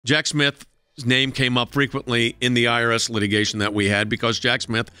Jack Smith's name came up frequently in the IRS litigation that we had because Jack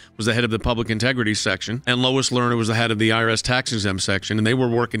Smith was the head of the public integrity section and Lois Lerner was the head of the IRS tax exempt section, and they were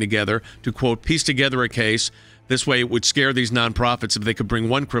working together to, quote, piece together a case. This way it would scare these nonprofits if they could bring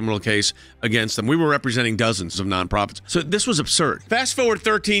one criminal case against them. We were representing dozens of nonprofits. So this was absurd. Fast forward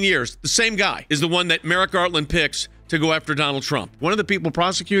 13 years, the same guy is the one that Merrick Garland picks to go after Donald Trump. One of the people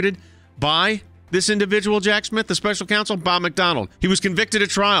prosecuted by this individual, Jack Smith, the special counsel, Bob McDonald. He was convicted at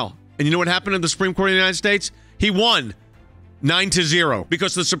trial. And you know what happened in the Supreme Court of the United States? He won 9-0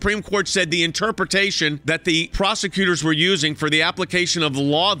 because the Supreme Court said the interpretation that the prosecutors were using for the application of the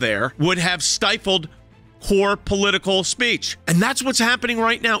law there would have stifled core political speech. And that's what's happening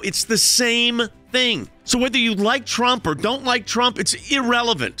right now. It's the same thing. So whether you like Trump or don't like Trump, it's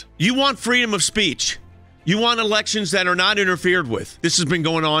irrelevant. You want freedom of speech. You want elections that are not interfered with. This has been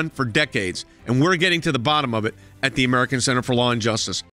going on for decades, and we're getting to the bottom of it at the American Center for Law and Justice.